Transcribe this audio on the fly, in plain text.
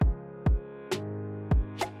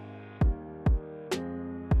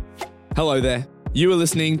Hello there. You are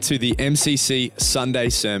listening to the MCC Sunday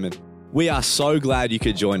Sermon. We are so glad you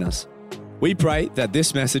could join us. We pray that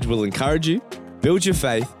this message will encourage you, build your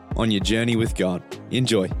faith on your journey with God.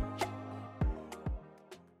 Enjoy.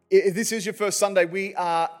 If this is your first Sunday, we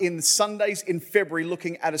are in Sundays in February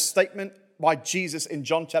looking at a statement by Jesus in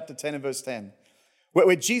John chapter 10 and verse 10,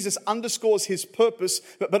 where Jesus underscores his purpose,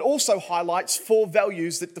 but also highlights 4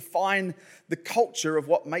 values that define the culture of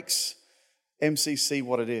what makes MCC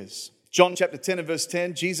what it is. John chapter 10 and verse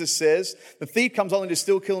 10, Jesus says, "The thief comes only to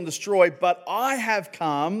steal, kill, and destroy, but I have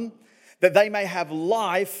come that they may have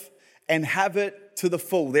life and have it to the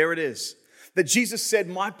full." There it is. That Jesus said,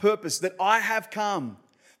 my purpose, that I have come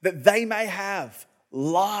that they may have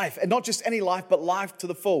life, and not just any life, but life to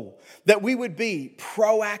the full. That we would be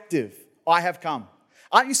proactive. I have come.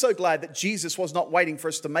 Aren't you so glad that Jesus was not waiting for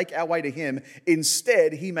us to make our way to him?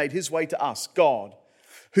 Instead, he made his way to us, God,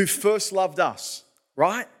 who first loved us,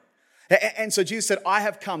 right? And so Jesus said, I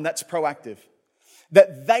have come, that's proactive.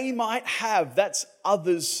 That they might have, that's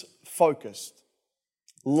others focused.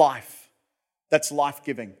 Life, that's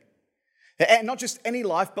life-giving. And not just any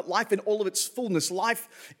life, but life in all of its fullness. Life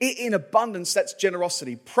in abundance, that's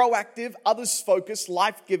generosity. Proactive, others focused,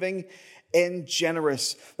 life-giving, and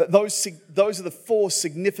generous. Those are the 4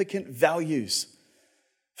 significant values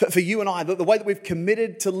for you and I. The way that we've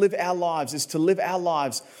committed to live our lives is to live our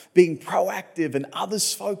lives being proactive and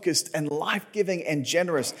others focused and life-giving and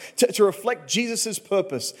generous, to reflect Jesus'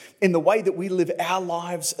 purpose in the way that we live our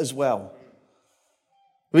lives as well.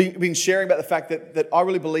 We've been sharing about the fact that I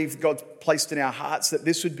really believe God's placed in our hearts that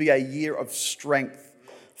this would be a year of strength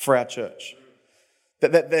for our church.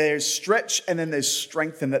 That there's stretch and then there's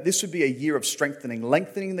strength, and that this would be a year of strengthening,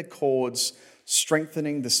 lengthening the cords,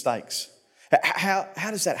 strengthening the stakes. How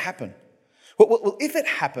does that happen? Well, if it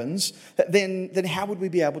happens, then how would we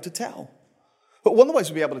be able to tell? But one of the ways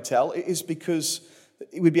we'd be able to tell is because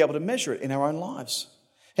we'd be able to measure it in our own lives.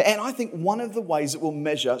 And I think one of the ways that we'll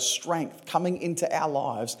measure strength coming into our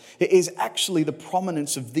lives is actually the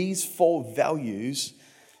prominence of these 4 values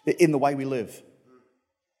in the way we live.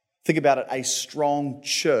 Think about it, a strong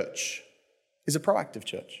church is a proactive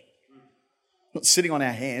church. Not sitting on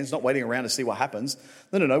our hands, not waiting around to see what happens.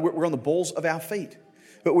 No. We're on the balls of our feet.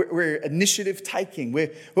 But we're initiative taking.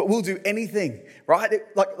 We'll do anything, right?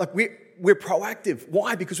 We're proactive.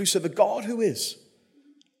 Why? Because we serve a God who is.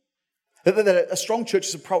 That a strong church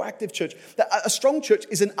is a proactive church. That a strong church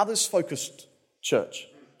is an others-focused church,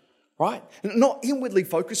 right? Not inwardly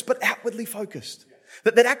focused, but outwardly focused.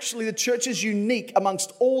 That actually the church is unique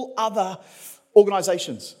amongst all other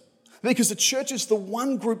organizations. Because the church is the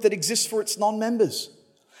one group that exists for its non-members.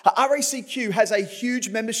 RACQ has a huge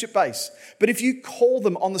membership base. But if you call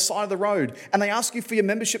them on the side of the road and they ask you for your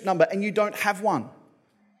membership number and you don't have one,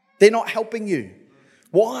 they're not helping you.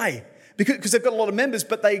 Why? Because they've got a lot of members,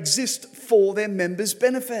 but they exist for their members'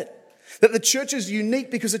 benefit. That the church is unique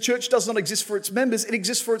because the church does not exist for its members, it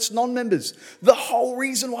exists for its non-members. The whole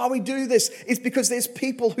reason why we do this is because there's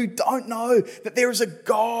people who don't know that there is a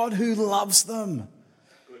God who loves them.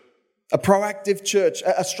 A proactive church.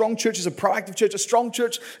 A strong church is a proactive church. A strong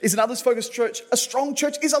church is an others-focused church. A strong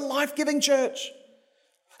church is a life-giving church.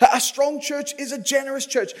 A strong church is a generous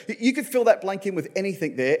church. You could fill that blank in with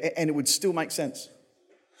anything there and it would still make sense.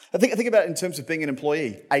 I think about it in terms of being an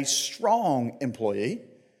employee. A strong employee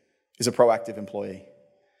is a proactive employee.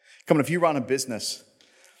 Come on, if you run a business,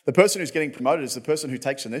 the person who's getting promoted is the person who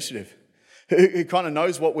takes initiative, who kind of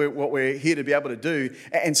knows what we're here to be able to do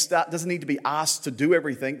and doesn't need to be asked to do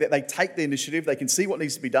everything. That they take the initiative, they can see what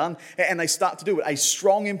needs to be done, and they start to do it. A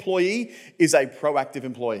strong employee is a proactive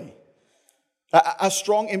employee. A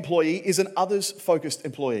strong employee is an others-focused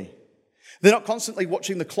employee. They're not constantly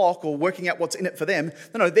watching the clock or working out what's in it for them.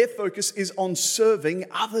 No, their focus is on serving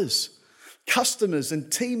others. Customers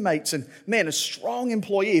and teammates, and man, a strong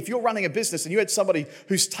employee. If you're running a business and you had somebody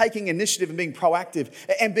who's taking initiative and being proactive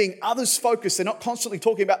and being others focused, they're not constantly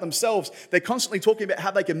talking about themselves, they're constantly talking about how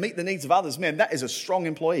they can meet the needs of others. Man, that is a strong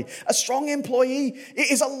employee. A strong employee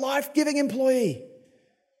is a life-giving employee.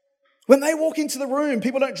 When they walk into the room,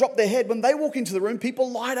 people don't drop their head. When they walk into the room, people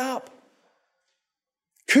light up.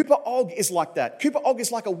 Cooper Ogg is like that. Cooper Ogg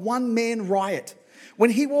is like a one-man riot. When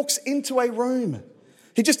he walks into a room,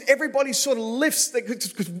 everybody sort of lifts,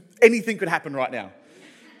 because anything could happen right now.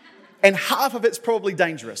 And half of it's probably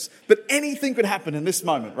dangerous. But anything could happen in this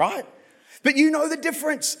moment, right? But you know the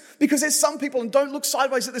difference, because there's some people, and don't look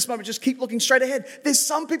sideways at this moment, just keep looking straight ahead. There's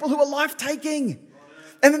some people who are life-taking.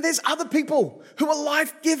 And then there's other people who are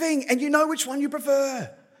life-giving, and you know which one you prefer.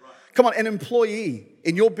 Come on, an employee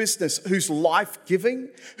in your business who's life-giving,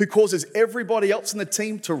 who causes everybody else in the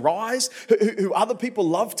team to rise, who other people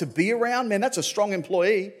love to be around, man, that's a strong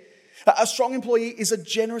employee. A strong employee is a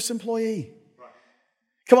generous employee.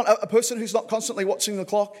 Come on, a person who's not constantly watching the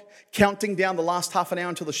clock, counting down the last half an hour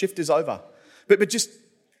until the shift is over. But just,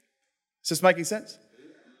 is this making sense?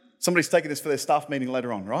 Somebody's taking this for their staff meeting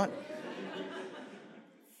later on, right?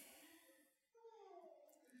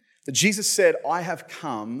 That Jesus said, I have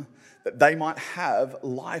come that they might have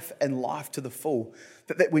life and life to the full.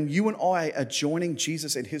 That when you and I are joining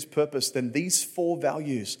Jesus in his purpose, then these 4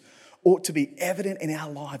 values ought to be evident in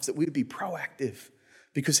our lives, that we'd be proactive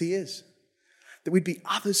because he is. That we'd be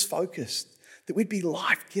others focused, that we'd be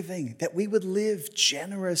life-giving, that we would live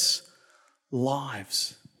generous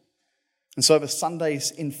lives. And so over Sundays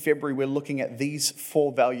in February, we're looking at these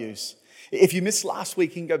 4 values. If you missed last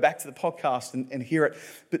week, you can go back to the podcast and hear it.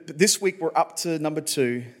 But this week, we're up to number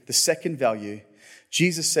 2, the second value.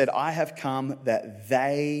 Jesus said, I have come that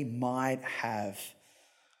they might have.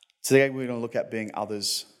 Today, we're going to look at being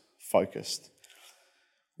others focused.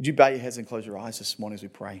 Would you bow your heads and close your eyes this morning as we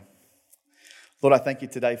pray? Lord, I thank you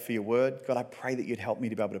today for your word. God, I pray that you'd help me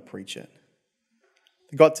to be able to preach it.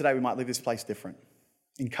 God, today we might leave this place different,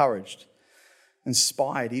 encouraged,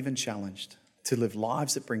 inspired, even challenged to live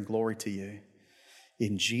lives that bring glory to you.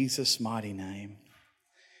 In Jesus' mighty name.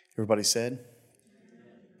 Everybody said?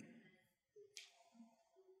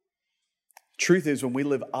 Truth is, when we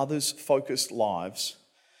live others-focused lives,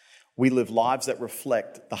 we live lives that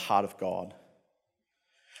reflect the heart of God.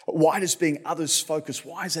 Why does being others-focused,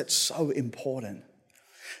 why is that so important?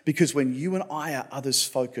 Because when you and I are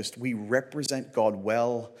others-focused, we represent God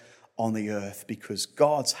well on the earth because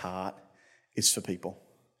God's heart is for people.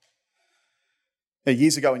 Now,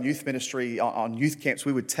 years ago in youth ministry, on youth camps,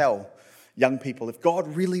 we would tell young people, if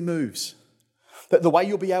God really moves, that the way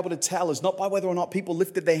you'll be able to tell is not by whether or not people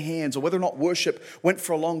lifted their hands or whether or not worship went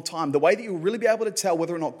for a long time. The way that you'll really be able to tell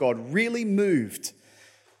whether or not God really moved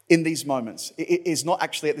in these moments is not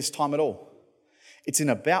actually at this time at all. It's in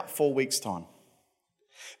about 4 weeks' time.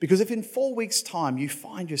 Because if in 4 weeks' time you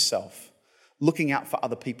find yourself looking out for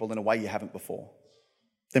other people in a way you haven't before,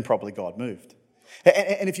 then probably God moved.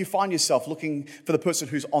 And if you find yourself looking for the person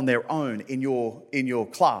who's on their own in your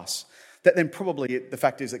class, then probably the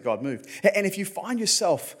fact is that God moved. And if you find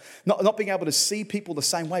yourself not being able to see people the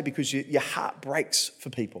same way because your heart breaks for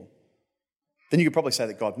people, then you could probably say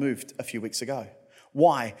that God moved a few weeks ago.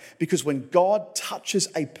 Why? Because when God touches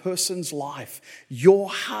a person's life, your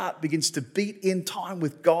heart begins to beat in time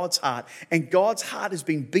with God's heart. And God's heart has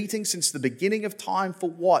been beating since the beginning of time for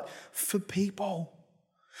what? For people.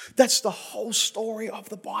 That's the whole story of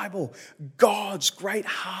the Bible. God's great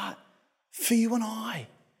heart for you and I.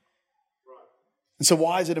 And so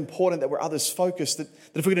why is it important that we're others focused? That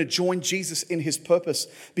if we're going to join Jesus in his purpose,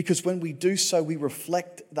 because when we do so, we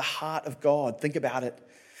reflect the heart of God. Think about it.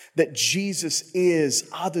 That Jesus is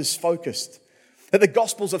others focused. That the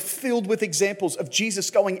Gospels are filled with examples of Jesus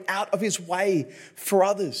going out of his way for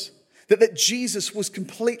others. That Jesus was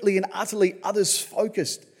completely and utterly others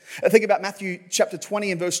focused. Think about Matthew chapter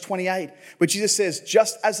 20 and verse 28, where Jesus says,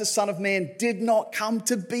 just as the Son of Man did not come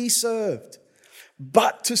to be served,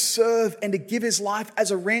 but to serve and to give his life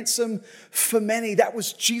as a ransom for many. That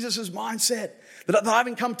was Jesus' mindset. That I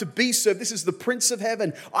haven't come to be served. This is the Prince of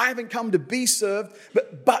Heaven. I haven't come to be served,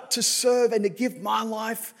 but to serve and to give my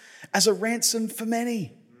life as a ransom for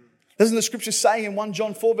many. Doesn't the scripture say in 1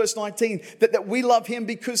 John 4 verse 19 that we love him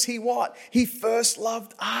because he what? He first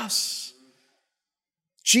loved us.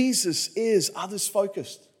 Jesus is others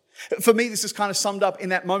focused. For me, this is kind of summed up in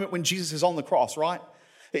that moment when Jesus is on the cross, right?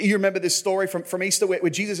 You remember this story from Easter where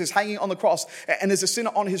Jesus is hanging on the cross and there's a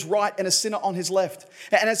sinner on his right and a sinner on his left.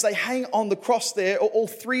 And as they hang on the cross there, all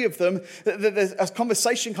 3 of them, a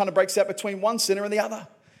conversation kind of breaks out between one sinner and the other.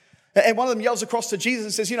 And one of them yells across to Jesus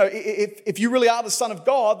and says, if you really are the Son of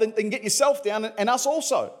God, then get yourself down and us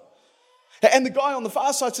also. And the guy on the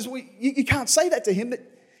far side says, well, you can't say that to him.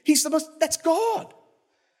 That's God.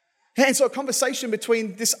 And so a conversation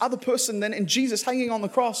between this other person then and Jesus hanging on the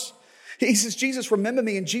cross. He says, Jesus, remember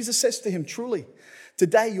me. And Jesus says to him, truly,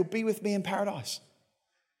 today you'll be with me in paradise.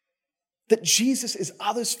 That Jesus is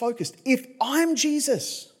others focused. If I'm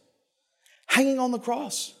Jesus hanging on the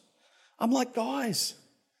cross, I'm like, guys,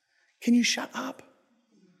 can you shut up?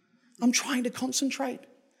 I'm trying to concentrate.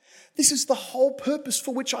 This is the whole purpose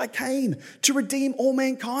for which I came, to redeem all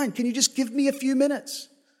mankind. Can you just give me a few minutes?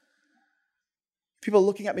 People are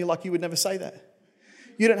looking at me like you would never say that.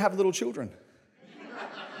 You don't have little children.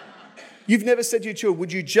 You've never said to your children,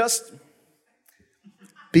 would you just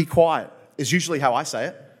be quiet? Is usually how I say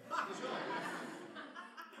it.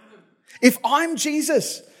 If I'm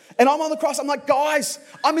Jesus and I'm on the cross, I'm like, guys,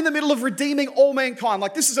 I'm in the middle of redeeming all mankind.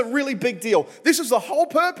 Like, this is a really big deal. This is the whole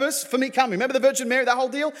purpose for me coming. Remember the Virgin Mary, that whole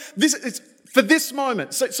deal? This is for this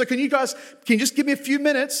moment. So can you just give me a few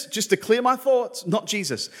minutes just to clear my thoughts? Not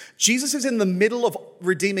Jesus. Jesus is in the middle of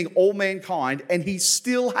redeeming all mankind, and he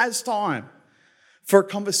still has time for a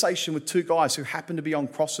conversation with two guys who happen to be on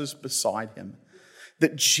crosses beside him.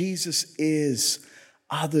 That Jesus is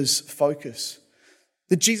others focused.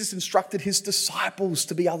 That Jesus instructed his disciples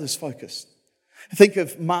to be others focused. Think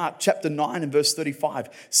of Mark chapter 9 and verse 35.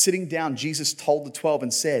 Sitting down, Jesus told the 12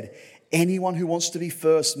 and said, anyone who wants to be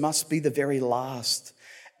first must be the very last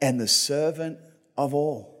and the servant of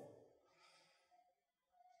all.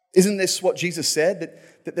 Isn't this what Jesus said?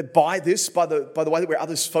 That by the way that we're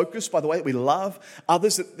others focused, by the way that we love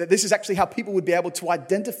others, that this is actually how people would be able to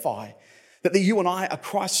identify that you and I are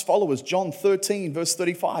Christ's followers. John 13, verse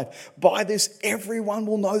 35. By this, everyone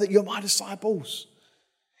will know that you're my disciples,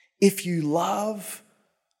 if you love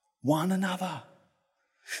one another.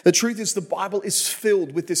 The truth is, the Bible is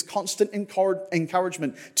filled with this constant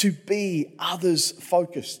encouragement to be others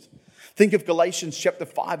focused. Think of Galatians chapter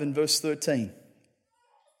 5 and verse 13.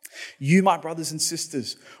 You, my brothers and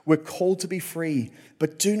sisters, were called to be free,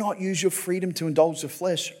 but do not use your freedom to indulge the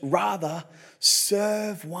flesh. Rather,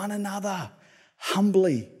 serve one another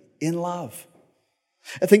humbly in love.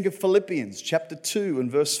 I think of Philippians chapter 2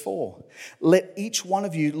 and verse 4. Let each one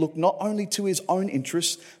of you look not only to his own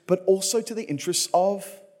interests, but also to the interests of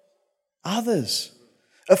others.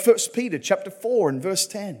 1 Peter chapter 4 and verse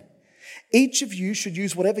 10. Each of you should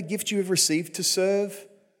use whatever gift you have received to serve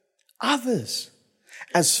others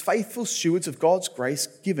as faithful stewards of God's grace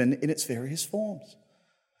given in its various forms.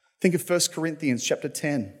 Think of 1 Corinthians chapter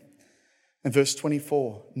 10 and verse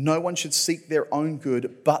 24. No one should seek their own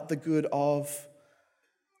good, but the good of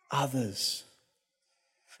others.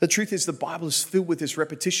 The truth is, the Bible is filled with this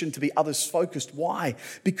repetition to be others focused. Why?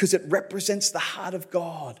 Because it represents the heart of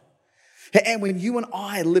God. And when you and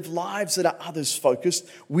I live lives that are others focused,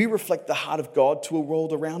 we reflect the heart of God to a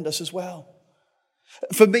world around us as well.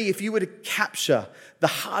 For me, if you were to capture the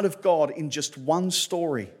heart of God in just one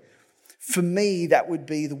story, for me, that would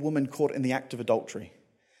be the woman caught in the act of adultery,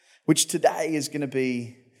 which today is going to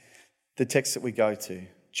be the text that we go to,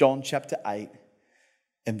 John chapter 8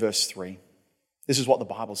 and verse 3. This is what the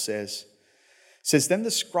Bible says. It says, then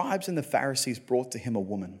the scribes and the Pharisees brought to him a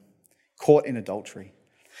woman caught in adultery.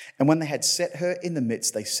 And when they had set her in the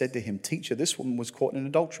midst, they said to him, Teacher, this woman was caught in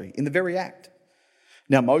adultery, in the very act.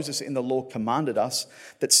 Now Moses in the law commanded us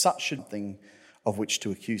that such should be something of which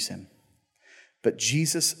to accuse him. But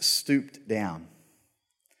Jesus stooped down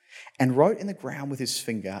and wrote in the ground with his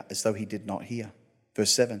finger as though he did not hear.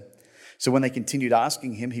 Verse 7. So when they continued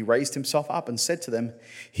asking him, he raised himself up and said to them,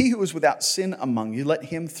 He who is without sin among you, let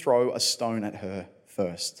him throw a stone at her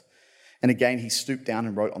first. And again he stooped down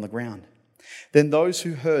and wrote on the ground. Then those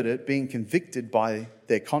who heard it, being convicted by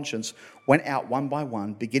their conscience, went out one by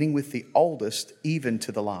one, beginning with the oldest, even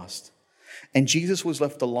to the last. And Jesus was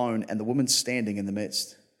left alone, and the woman standing in the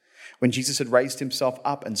midst. When Jesus had raised himself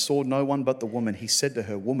up and saw no one but the woman, he said to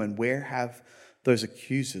her, Woman, where have those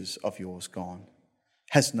accusers of yours gone?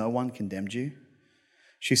 Has no one condemned you?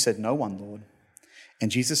 She said, No one, Lord.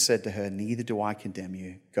 And Jesus said to her, Neither do I condemn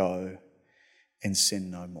you. Go and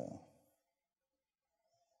sin no more.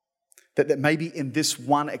 That maybe in this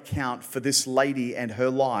one account for this lady and her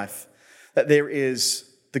life, that there is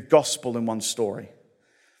the gospel in one story.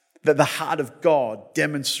 That the heart of God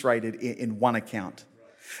demonstrated in one account.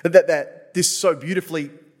 That this so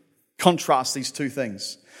beautifully contrasts these two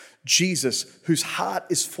things. Jesus, whose heart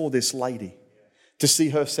is for this lady, to see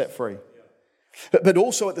her set free. But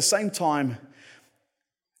also at the same time,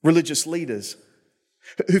 religious leaders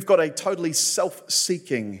who've got a totally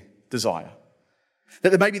self-seeking desire.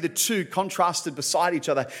 That maybe the two contrasted beside each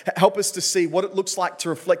other help us to see what it looks like to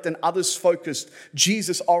reflect an others-focused,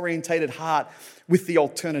 Jesus-orientated heart with the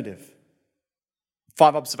alternative.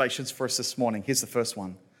 5 observations for us this morning. Here's the first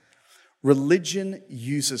one. Religion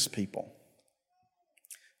uses people.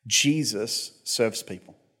 Jesus serves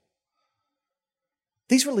people.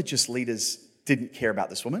 These religious leaders didn't care about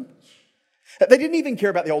this woman. They didn't even care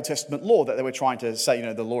about the Old Testament law that they were trying to say,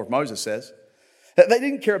 the law of Moses says. They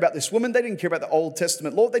didn't care about this woman. They didn't care about the Old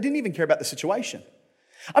Testament law. They didn't even care about the situation.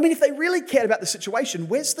 I mean, if they really cared about the situation,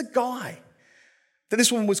 where's the guy that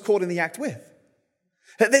this woman was caught in the act with?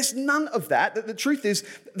 There's none of that. The truth is,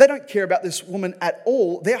 they don't care about this woman at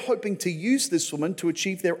all. They're hoping to use this woman to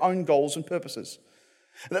achieve their own goals and purposes.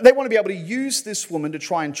 They want to be able to use this woman to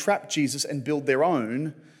try and trap Jesus and build their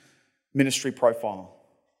own ministry profile.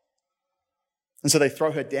 And so they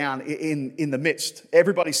throw her down in the midst.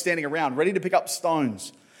 Everybody's standing around, ready to pick up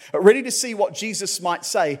stones, ready to see what Jesus might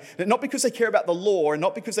say. Not because they care about the law, and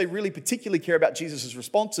not because they really particularly care about Jesus'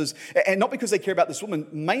 responses, and not because they care about this woman,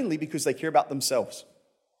 mainly because they care about themselves.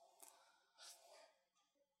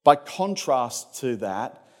 By contrast to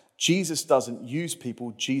that, Jesus doesn't use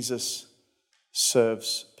people, Jesus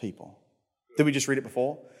serves people. Did we just read it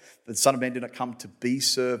before? The Son of Man did not come to be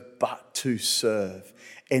served, but to serve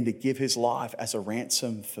and to give his life as a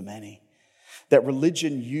ransom for many. That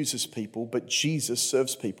religion uses people, but Jesus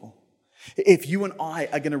serves people. If you and I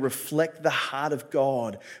are going to reflect the heart of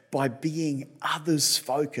God by being others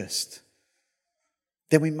focused,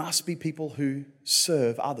 then we must be people who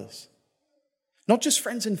serve others. Not just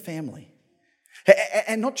friends and family,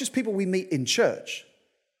 and not just people we meet in church,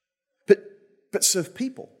 but serve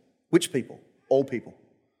people. Which people? All people.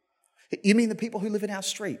 You mean the people who live in our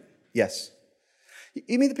street? Yes.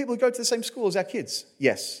 You mean the people who go to the same school as our kids?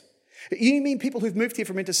 Yes. You mean people who've moved here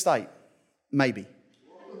from interstate? Maybe.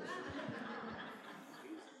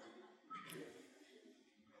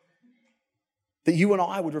 That you and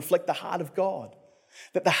I would reflect the heart of God.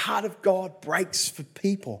 That the heart of God breaks for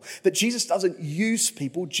people. That Jesus doesn't use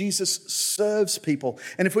people, Jesus serves people.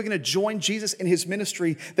 And if we're going to join Jesus in his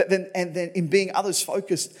ministry, then in being others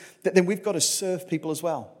focused, then we've got to serve people as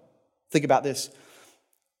well. Think about this.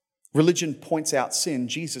 Religion points out sin,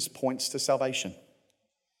 Jesus points to salvation.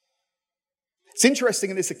 It's interesting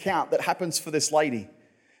in this account that happens for this lady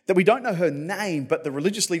that we don't know her name, but the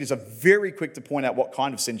religious leaders are very quick to point out what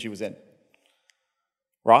kind of sin she was in.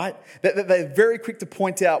 Right? They're very quick to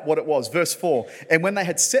point out what it was. Verse 4, and when they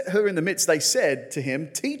had set her in the midst, they said to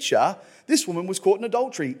him, "Teacher, this woman was caught in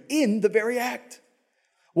adultery in the very act."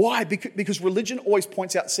 Why? Because religion always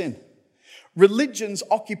points out sin. Religion's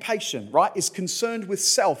occupation, right, is concerned with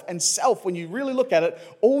self. And self, when you really look at it,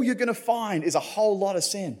 all you're going to find is a whole lot of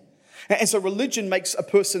sin. And so religion makes a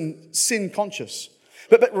person sin conscious.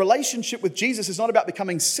 But relationship with Jesus is not about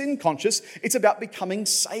becoming sin conscious. It's about becoming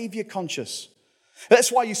Savior conscious.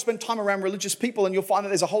 That's why you spend time around religious people and you'll find that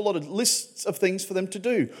there's a whole lot of lists of things for them to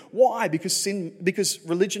do. Why? Because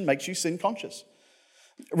religion makes you sin conscious.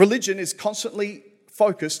 Religion is constantly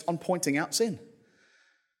focused on pointing out sin.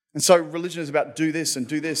 And so religion is about do this and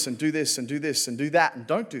do this and do this and do this and do that and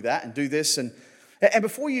don't do that and do this. And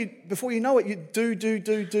before you know it, you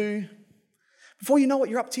do. Before you know it,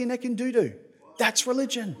 you're up to your neck in do. That's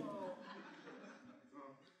religion.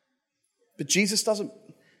 But Jesus doesn't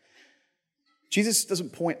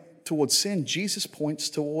point towards sin. Jesus points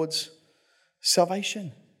towards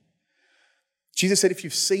salvation. Jesus said, if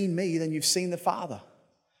you've seen me, then you've seen the Father.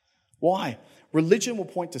 Why? Religion will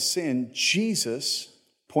point to sin. Jesus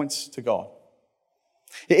points to God.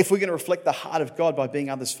 If we're going to reflect the heart of God by being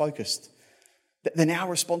others focused, then our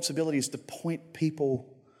responsibility is to point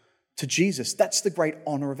people to Jesus. That's the great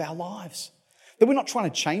honor of our lives. That we're not trying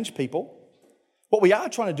to change people. What we are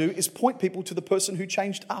trying to do is point people to the person who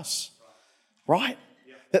changed us. Right?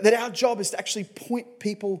 That our job is to actually point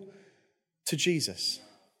people to Jesus.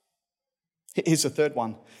 Here's the third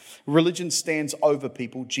one. Religion stands over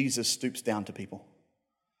people. Jesus stoops down to people.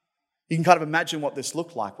 You can kind of imagine what this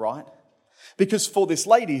looked like, right? Because for this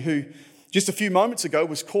lady who just a few moments ago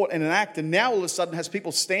was caught in an act and now all of a sudden has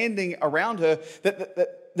people standing around her,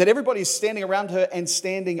 that everybody is standing around her and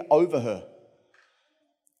standing over her.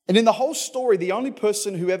 And in the whole story, the only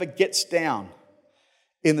person who ever gets down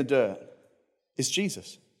in the dirt is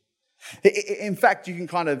Jesus. In fact, you can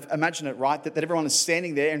kind of imagine it, right? That everyone is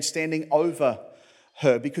standing there and standing over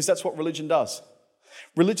her because that's what religion does.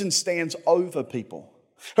 Religion stands over people.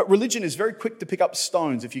 But religion is very quick to pick up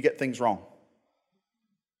stones if you get things wrong.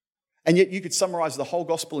 And yet you could summarize the whole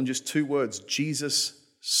gospel in just 2 words. Jesus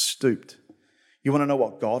stooped. You want to know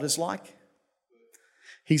what God is like?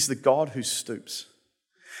 He's the God who stoops.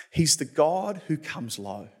 He's the God who comes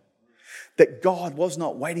low. That God was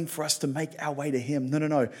not waiting for us to make our way to him.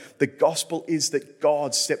 No. The gospel is that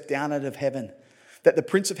God stepped down out of heaven. That the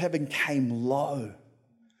Prince of Heaven came low.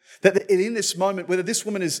 That in this moment, whether this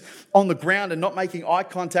woman is on the ground and not making eye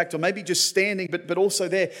contact or maybe just standing, but also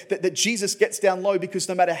there, that Jesus gets down low because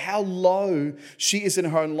no matter how low she is in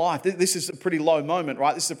her own life, this is a pretty low moment,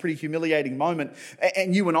 right? This is a pretty humiliating moment.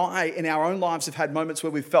 And you and I in our own lives have had moments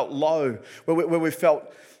where we've felt low, where we've felt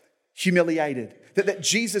humiliated. That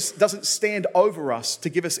Jesus doesn't stand over us to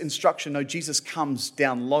give us instruction. No, Jesus comes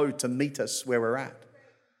down low to meet us where we're at.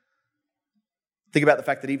 Think about the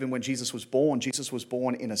fact that even when Jesus was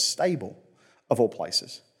born in a stable of all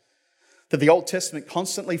places. That the Old Testament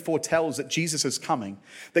constantly foretells that Jesus is coming.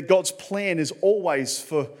 That God's plan is always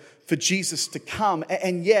for Jesus to come.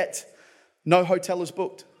 And yet, no hotel is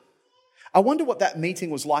booked. I wonder what that meeting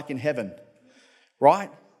was like in heaven,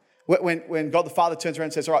 right? When God the Father turns around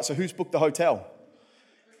and says, all right, so who's booked the hotel?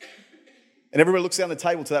 And everybody looks down the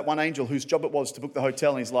table to that one angel whose job it was to book the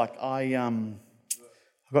hotel, and he's like, I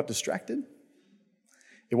got distracted.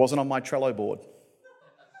 It wasn't on my Trello board,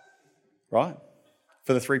 right?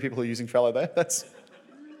 For the 3 people who are using Trello there, that's...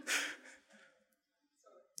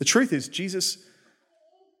 The truth is, Jesus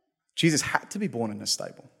had to be born in a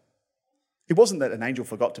stable. It wasn't that an angel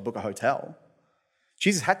forgot to book a hotel.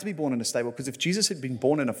 Jesus had to be born in a stable, because if Jesus had been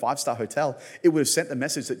born in a 5-star hotel, it would have sent the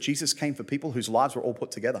message that Jesus came for people whose lives were all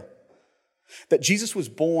put together. That Jesus was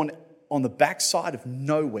born on the backside of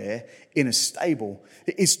nowhere in a stable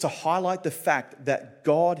is to highlight the fact that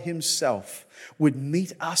God himself would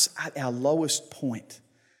meet us at our lowest point.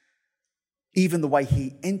 Even the way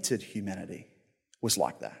he entered humanity was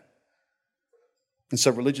like that. And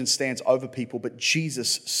so religion stands over people, but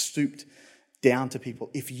Jesus stooped down to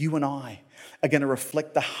people. If you and I are going to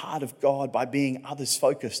reflect the heart of God by being others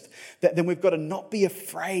focused, then we've got to not be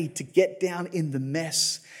afraid to get down in the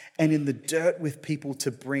mess and in the dirt with people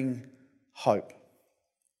to bring hope.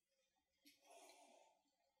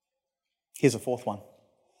 Here's a 4th one.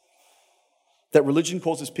 That religion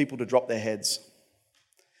causes people to drop their heads,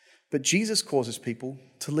 but Jesus causes people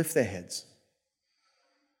to lift their heads.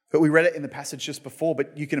 But we read it in the passage just before,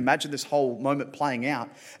 but you can imagine this whole moment playing out.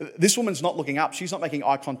 This woman's not looking up. She's not making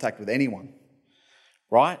eye contact with anyone,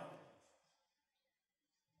 right?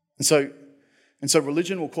 And so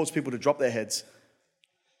religion will cause people to drop their heads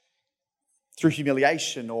through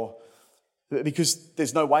humiliation, or because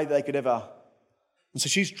there's no way they could ever. And so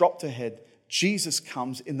she's dropped her head. Jesus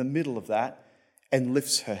comes in the middle of that and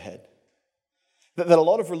lifts her head. That a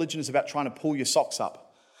lot of religion is about trying to pull your socks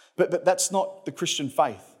up. But that's not the Christian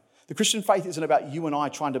faith. The Christian faith isn't about you and I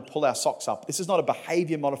trying to pull our socks up. This is not a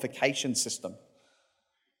behavior modification system.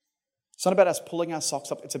 It's not about us pulling our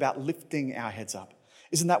socks up. It's about lifting our heads up.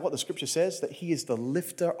 Isn't that what the scripture says? That he is the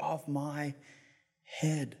lifter of my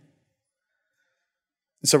head.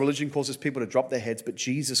 And so religion causes people to drop their heads, but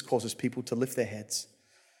Jesus causes people to lift their heads.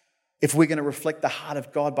 If we're going to reflect the heart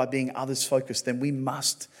of God by being others focused, then we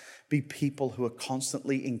must be people who are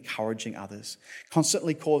constantly encouraging others,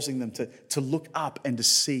 constantly causing them to look up and to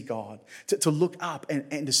see God, to look up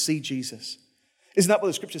and to see Jesus. Isn't that what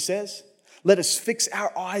the scripture says? Let us fix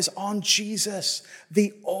our eyes on Jesus,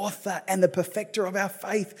 the author and the perfecter of our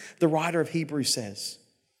faith, the writer of Hebrews says.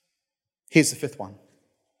 Here's the 5th one.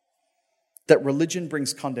 That religion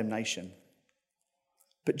brings condemnation,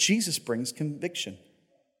 but Jesus brings conviction.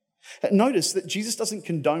 Notice that Jesus doesn't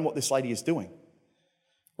condone what this lady is doing,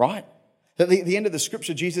 right? At the end of the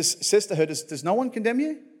scripture, Jesus says to her, does no one condemn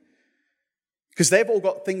you? Because they've all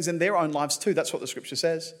got things in their own lives too. That's what the scripture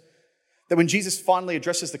says. That when Jesus finally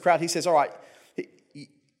addresses the crowd, he says, all right,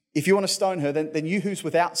 if you want to stone her, then you who's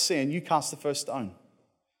without sin, you cast the first stone.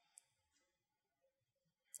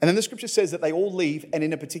 And then the scripture says that they all leave, and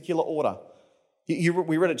in a particular order.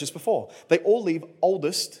 We read it just before. They all leave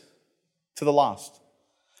oldest to the last,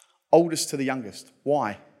 oldest to the youngest.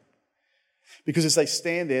 Why? Because as they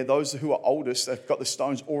stand there, those who are oldest have got the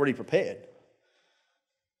stones already prepared.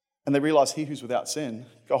 And they realize, he who's without sin,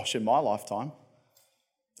 gosh, in my lifetime,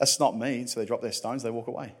 that's not me. So they drop their stones, they walk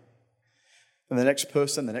away. And the next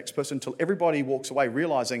person, until everybody walks away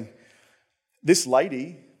realizing this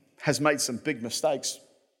lady has made some big mistakes,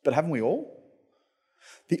 but haven't we all?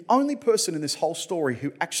 The only person in this whole story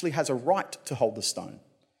who actually has a right to hold the stone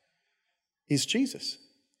is Jesus.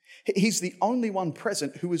 He's the only one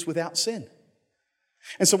present who is without sin.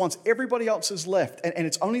 And so once everybody else has left, and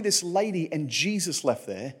it's only this lady and Jesus left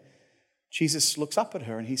there, Jesus looks up at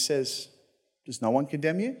her and he says, does no one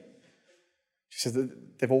condemn you? She says,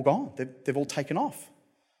 they've all gone. They've all taken off.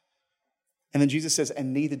 And then Jesus says,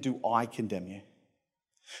 and neither do I condemn you.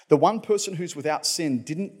 The one person who's without sin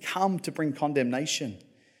didn't come to bring condemnation.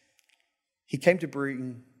 He came to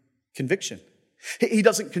bring conviction. He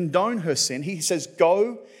doesn't condone her sin. He says,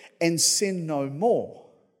 go and sin no more.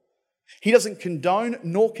 He doesn't condone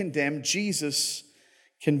nor condemn. Jesus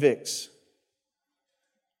convicts.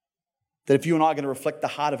 That if you and I are going to reflect the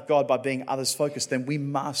heart of God by being others focused, then we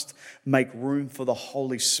must make room for the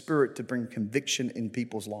Holy Spirit to bring conviction in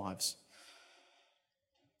people's lives.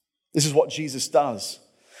 This is what Jesus does.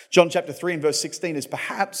 John chapter 3 and verse 16 is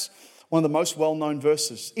perhaps one of the most well-known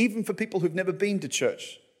verses, even for people who've never been to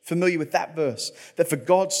church, familiar with that verse, that for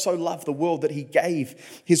God so loved the world that he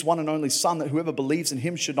gave his one and only Son, that whoever believes in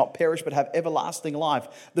him should not perish but have everlasting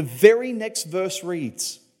life. The very next verse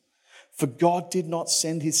reads, for God did not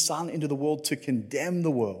send his Son into the world to condemn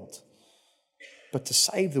the world, but to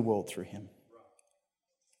save the world through him.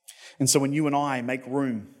 And so when you and I make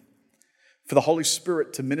room for the Holy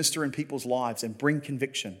Spirit to minister in people's lives and bring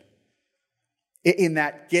conviction. In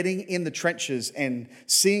that getting in the trenches and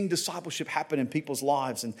seeing discipleship happen in people's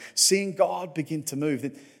lives and seeing God begin to move.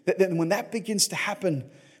 Then when that begins to happen,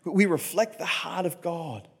 we reflect the heart of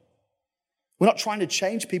God. We're not trying to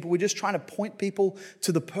change people. We're just trying to point people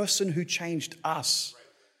to the person who changed us.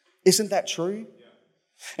 Isn't that true? Yeah.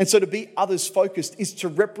 And so to be others focused is to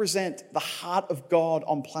represent the heart of God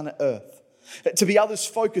on planet Earth. To be others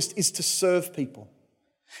focused is to serve people.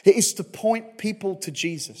 It is to point people to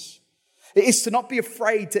Jesus. It is to not be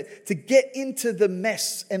afraid to get into the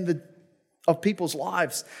mess of people's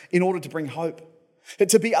lives in order to bring hope.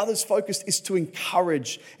 To be others focused is to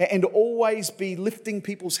encourage and always be lifting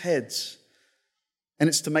people's heads. And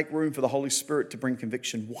it's to make room for the Holy Spirit to bring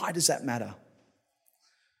conviction. Why does that matter?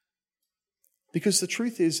 Because the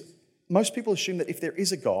truth is, most people assume that if there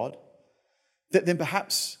is a God, that then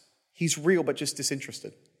perhaps he's real but just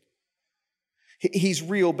disinterested. He's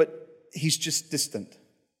real but he's just distant.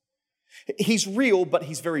 He's real but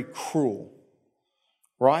he's very cruel,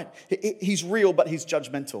 right? He's real but he's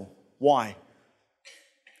judgmental. Why?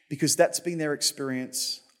 Because that's been their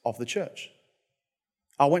experience of the church.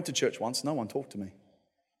 I went to church once, no one talked to me.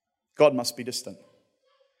 God must be distant.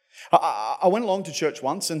 I went along to church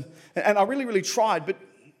once and I really, really tried, but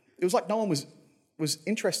it was like no one was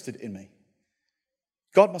interested in me.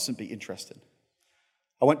 God mustn't be interested.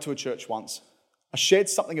 I went to a church once. I shared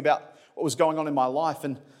something about what was going on in my life,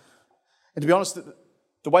 and to be honest,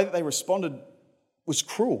 the way that they responded was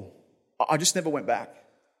cruel. I just never went back.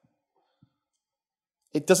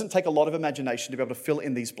 It doesn't take a lot of imagination to be able to fill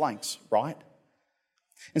in these blanks, right?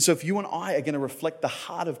 And so if you and I are going to reflect the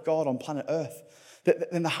heart of God on planet Earth,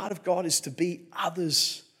 then the heart of God is to be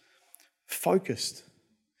others focused.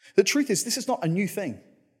 The truth is, this is not a new thing.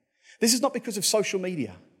 This is not because of social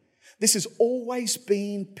media. This has always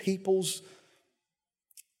been people's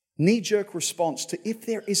knee-jerk response to, if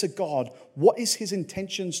there is a God, what is his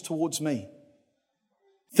intentions towards me?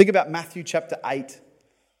 Think about Matthew chapter 8.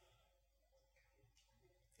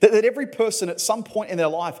 That every person at some point in their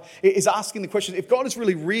life is asking the question, if God is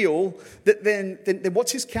really real, then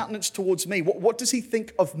what's his countenance towards me? What does he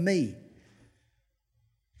think of me?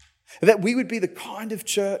 That we would be the kind of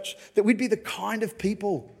church, that we'd be the kind of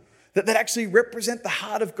people that actually represent the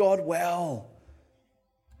heart of God well.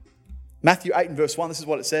 Matthew 8 and verse 1, this is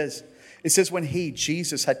what it says. It says, when he,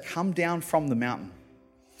 Jesus, had come down from the mountain,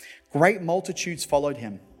 great multitudes followed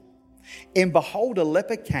him. And behold, a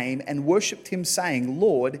leper came and worshipped him, saying,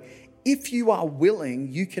 Lord, if you are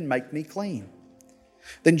willing, you can make me clean.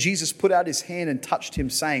 Then Jesus put out his hand and touched him,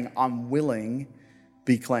 saying, I'm willing,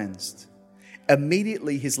 be cleansed.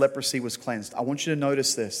 Immediately his leprosy was cleansed. I want you to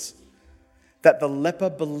notice this, that the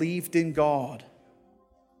leper believed in God,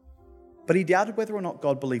 but he doubted whether or not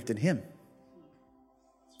God believed in him.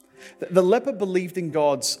 The leper believed in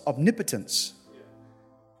God's omnipotence.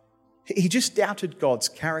 He just doubted God's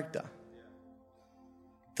character.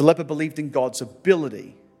 The leper believed in God's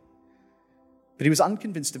ability, but he was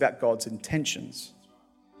unconvinced about God's intentions.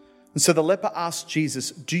 And so the leper asked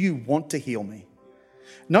Jesus, do you want to heal me?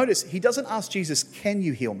 Notice, he doesn't ask Jesus, can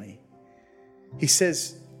you heal me? He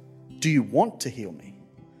says, do you want to heal me?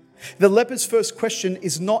 The leper's first question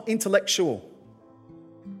is not intellectual.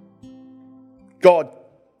 God,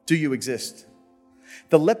 do you exist?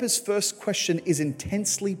 The leper's first question is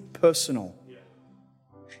intensely personal.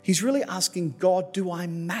 He's really asking God, do I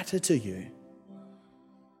matter to you?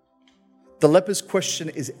 The leper's question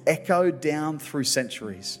is echoed down through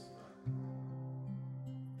centuries.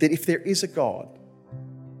 That if there is a God,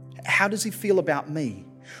 how does he feel about me?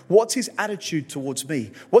 What's his attitude towards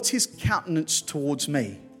me? What's his countenance towards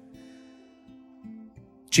me?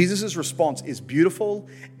 Jesus' response is beautiful,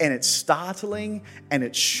 and it's startling, and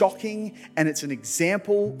it's shocking, and it's an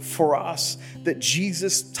example for us that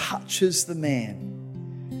Jesus touches the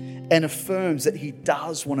man and affirms that he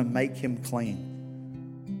does want to make him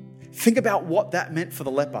clean. Think about what that meant for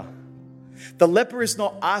the leper. The leper is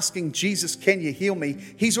not asking Jesus, can you heal me?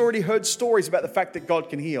 He's already heard stories about the fact that God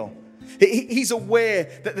can heal. He's aware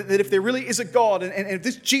that if there really is a God, and if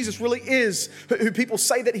this Jesus really is who people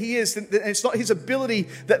say that he is, then it's not his ability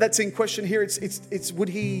that's in question here. It's would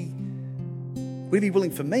he be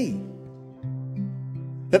willing for me?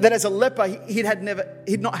 That as a leper,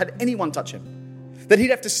 he'd not had anyone touch him. That he'd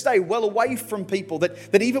have to stay well away from people.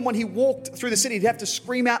 That even when he walked through the city, he'd have to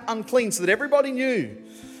scream out unclean so that everybody knew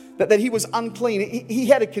that he was unclean. He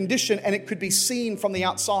had a condition, and it could be seen from the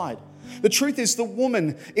outside. The truth is, the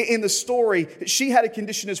woman in the story, she had a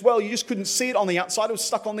condition as well. You just couldn't see it on the outside. It was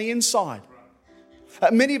stuck on the inside.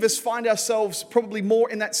 Many of us find ourselves probably more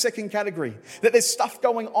in that second category, that there's stuff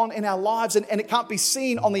going on in our lives and it can't be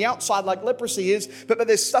seen on the outside like leprosy is, but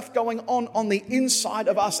there's stuff going on the inside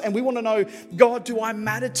of us. And we want to know, God, do I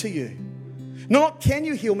matter to you? Not can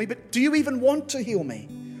you heal me, but do you even want to heal me?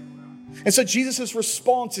 And so Jesus'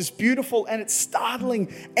 response is beautiful and it's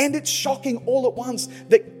startling and it's shocking all at once,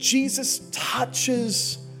 that Jesus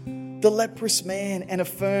touches the leprous man and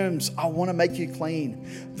affirms, I want to make you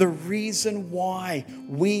clean. The reason why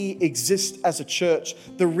we exist as a church,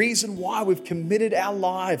 the reason why we've committed our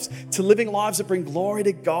lives to living lives that bring glory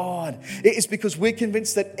to God, is because we're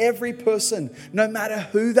convinced that every person, no matter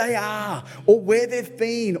who they are or where they've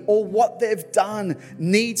been or what they've done,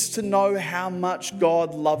 needs to know how much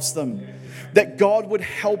God loves them. That God would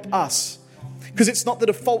help us. Because it's not the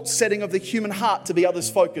default setting of the human heart to be others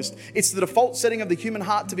focused. It's the default setting of the human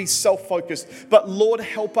heart to be self-focused. But Lord,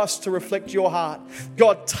 help us to reflect your heart.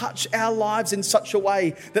 God, touch our lives in such a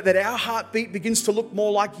way that our heartbeat begins to look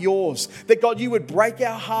more like yours. That God, you would break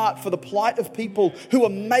our heart for the plight of people who are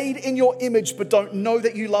made in your image but don't know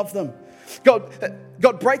that you love them.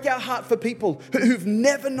 God, break our heart for people who've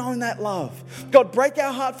never known that love. God, break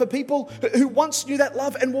our heart for people who once knew that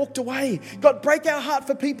love and walked away. God, break our heart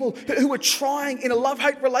for people who are trying in a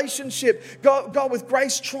love-hate relationship. God, with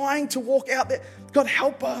grace, trying to walk out there. God,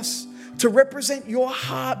 help us to represent your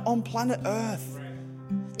heart on planet Earth.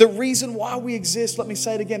 The reason why we exist, let me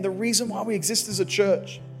say it again, the reason why we exist as a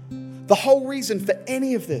church, the whole reason for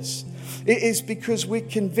any of this, it is because we're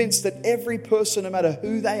convinced that every person, no matter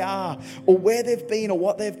who they are or where they've been or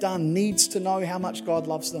what they've done, needs to know how much God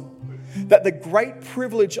loves them. That the great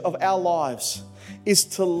privilege of our lives is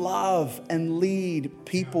to love and lead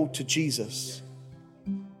people to Jesus.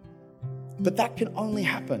 But that can only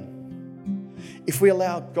happen if we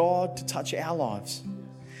allow God to touch our lives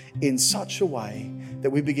in such a way that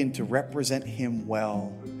we begin to represent Him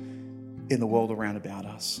well in the world around about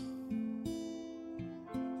us.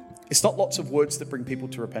 It's not lots of words that bring people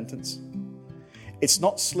to repentance. It's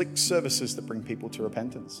not slick services that bring people to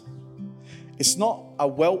repentance. It's not a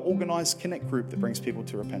well-organized connect group that brings people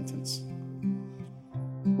to repentance.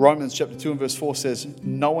 Romans chapter 2 and verse 4 says,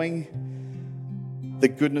 knowing the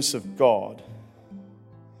goodness of God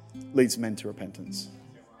leads men to repentance.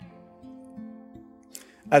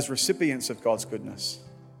 As recipients of God's goodness,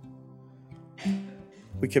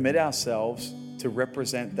 we commit ourselves to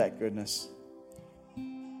represent that goodness,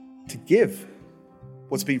 to give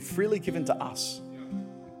what's been freely given to us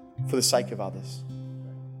for the sake of others.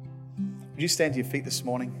 Would you stand to your feet this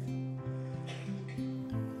morning?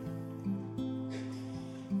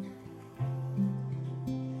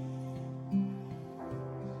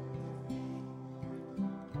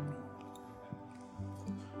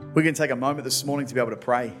 We're going to take a moment this morning to be able to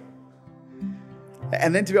pray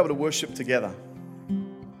and then to be able to worship together.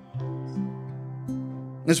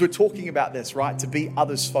 As we're talking about this, right, to be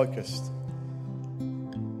others focused.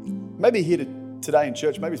 Maybe here today in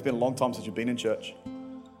church, maybe it's been a long time since you've been in church.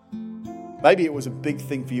 Maybe it was a big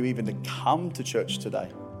thing for you even to come to church today.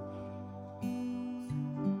 I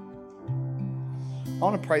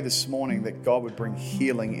want to pray this morning that God would bring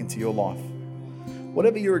healing into your life.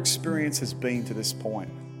 Whatever your experience has been to this point.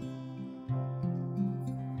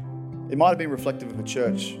 It might have been reflective of a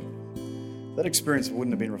church. That experience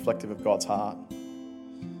wouldn't have been reflective of God's heart.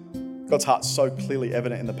 God's heart's so clearly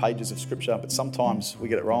evident in the pages of Scripture, but sometimes we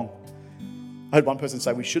get it wrong. I heard one person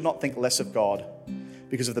say, we should not think less of God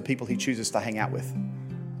because of the people He chooses to hang out with.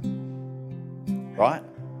 Right?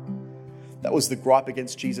 That was the gripe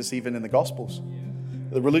against Jesus even in the Gospels.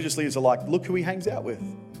 The religious leaders are like, look who He hangs out with.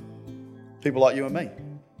 People like you and me.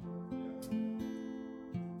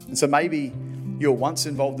 And so maybe you were once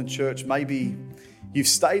involved in church, maybe you've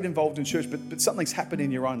stayed involved in church, but something's happened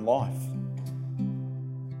in your own life.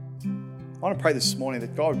 I want to pray this morning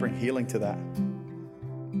that God would bring healing to that.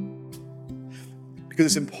 Because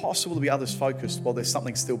it's impossible to be others focused while there's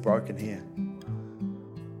something still broken here.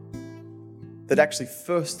 That actually,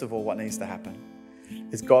 first of all, what needs to happen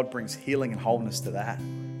is God brings healing and wholeness to that.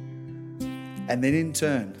 And then in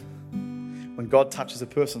turn, when God touches a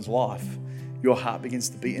person's life, your heart begins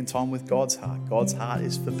to beat in time with God's heart. God's heart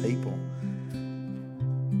is for people.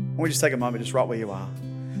 Why don't we just take a moment, just right where you are.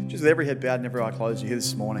 Just with every head bowed and every eye closed, you're here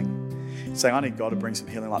this morning saying, I need God to bring some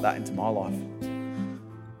healing like that into my life.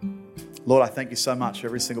 Lord, I thank you so much for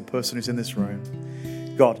every single person who's in this room.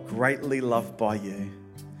 God, greatly loved by you.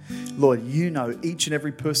 Lord, you know each and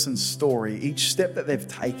every person's story, each step that they've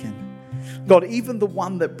taken. God, even the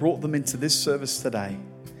one that brought them into this service today.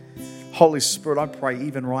 Holy Spirit, I pray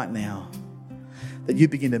even right now that you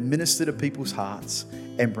begin to minister to people's hearts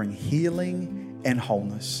and bring healing and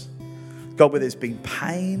wholeness. God, where there's been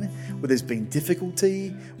pain, where there's been difficulty,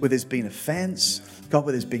 where there's been offense, God,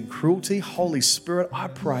 where there's been cruelty, Holy Spirit, I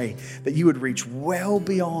pray that you would reach well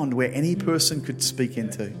beyond where any person could speak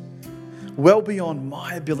into. Well beyond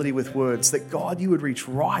my ability with words, that God, you would reach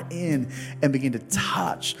right in and begin to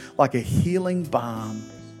touch like a healing balm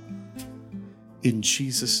in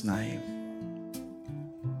Jesus' name.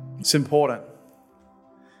 It's important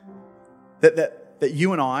that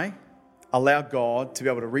you and I allow God to be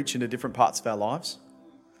able to reach into different parts of our lives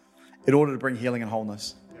in order to bring healing and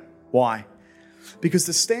wholeness. Why? Because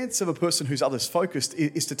the stance of a person who's others focused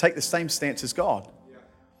is to take the same stance as God.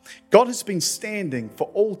 God has been standing for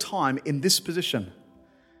all time in this position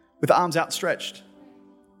with arms outstretched.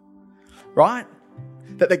 Right?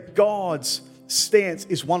 That God's stance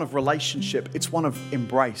is one of relationship. It's one of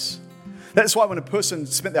embrace. That's why when a person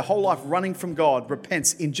spent their whole life running from God,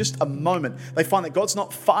 repents in just a moment, they find that God's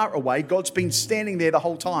not far away. God's been standing there the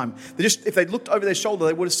whole time. If they looked over their shoulder,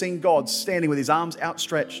 they would have seen God standing with his arms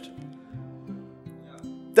outstretched.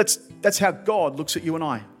 That's how God looks at you and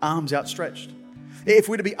I, arms outstretched. If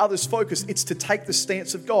we're to be others focused, it's to take the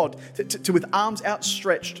stance of God, to with arms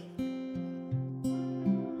outstretched.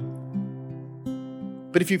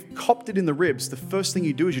 But if you've copped it in the ribs, the first thing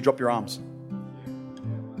you do is you drop your arms.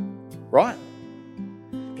 Right?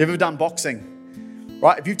 If you've ever done boxing,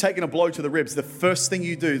 right? If you've taken a blow to the ribs, the first thing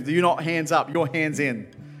you do, you're not hands up, you're hands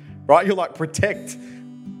in. Right? You're like, protect.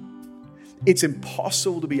 It's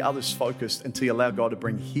impossible to be others focused until you allow God to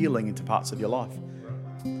bring healing into parts of your life.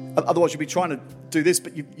 Otherwise, you'll be trying to do this,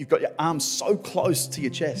 but you've got your arms so close to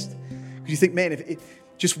your chest. Because you think, man, if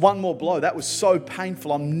just one more blow, that was so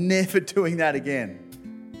painful, I'm never doing that again.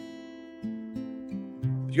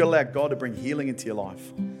 You've got to allow God to bring healing into your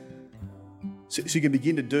life. So you can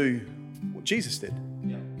begin to do what Jesus did.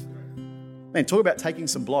 Man, talk about taking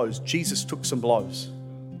some blows. Jesus took some blows.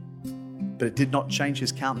 But it did not change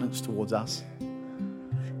his countenance towards us.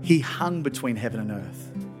 He hung between heaven and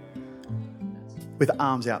earth with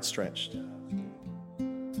arms outstretched.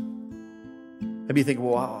 Maybe you think,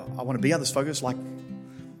 well, I want to be others focused. Like,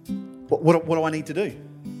 what do I need to do?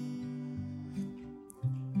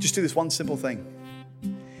 Just do this one simple thing.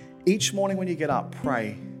 Each morning when you get up,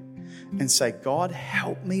 pray and say, God,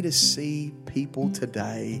 help me to see people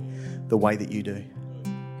today the way that you do.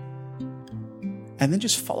 And then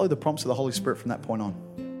just follow the prompts of the Holy Spirit from that point on.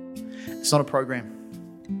 It's not a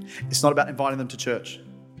program. It's not about inviting them to church.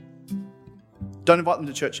 Don't invite them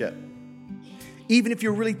to church yet. Even if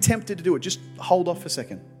you're really tempted to do it, just hold off a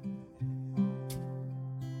second.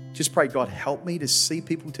 Just pray, God, help me to see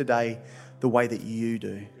people today the way that you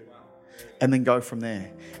do. And then go from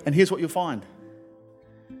there. And here's what you'll find.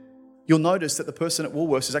 You'll notice that the person at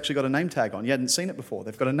Woolworths has actually got a name tag on. You hadn't seen it before.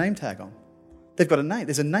 They've got a name tag on. They've got a name.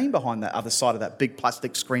 There's a name behind that other side of that big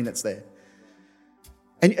plastic screen that's there.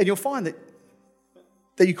 And you'll find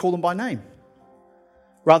that you call them by name,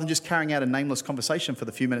 rather than just carrying out a nameless conversation for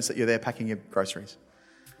the few minutes that you're there packing your groceries.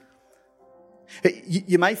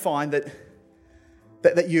 You may find that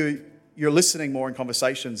you're listening more in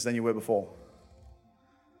conversations than you were before.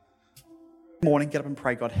 Morning, get up and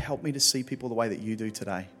pray, God, help me to see people the way that you do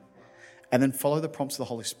today. And then follow the prompts of the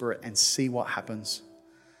Holy Spirit and see what happens.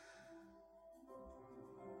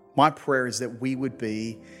 My prayer is that we would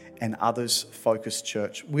be an others-focused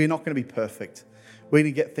church. We're not going to be perfect. We're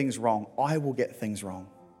going to get things wrong. I will get things wrong.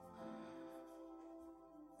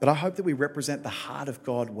 But I hope that we represent the heart of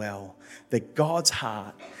God well, that God's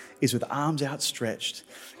heart is with arms outstretched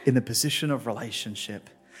in the position of relationship,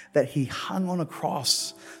 that he hung on a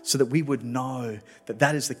cross so that we would know that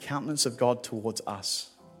that is the countenance of God towards us.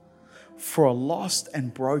 For a lost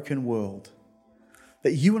and broken world,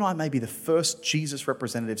 that you and I may be the first Jesus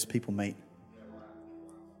representatives people meet.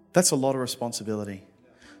 That's a lot of responsibility.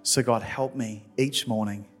 So God, help me each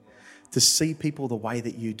morning to see people the way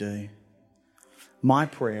that you do. My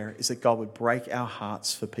prayer is that God would break our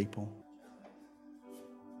hearts for people,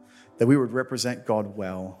 that we would represent God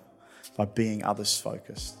well by being others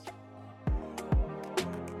focused.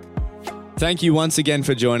 Thank you once again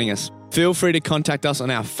for joining us. Feel free to contact us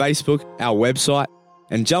on our Facebook, our website,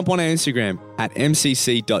 and jump on our Instagram at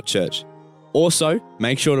mcc.church. Also,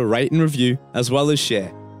 make sure to rate and review as well as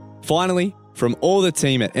share. Finally, from all the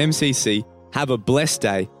team at MCC, have a blessed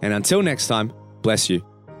day, and until next time, bless you.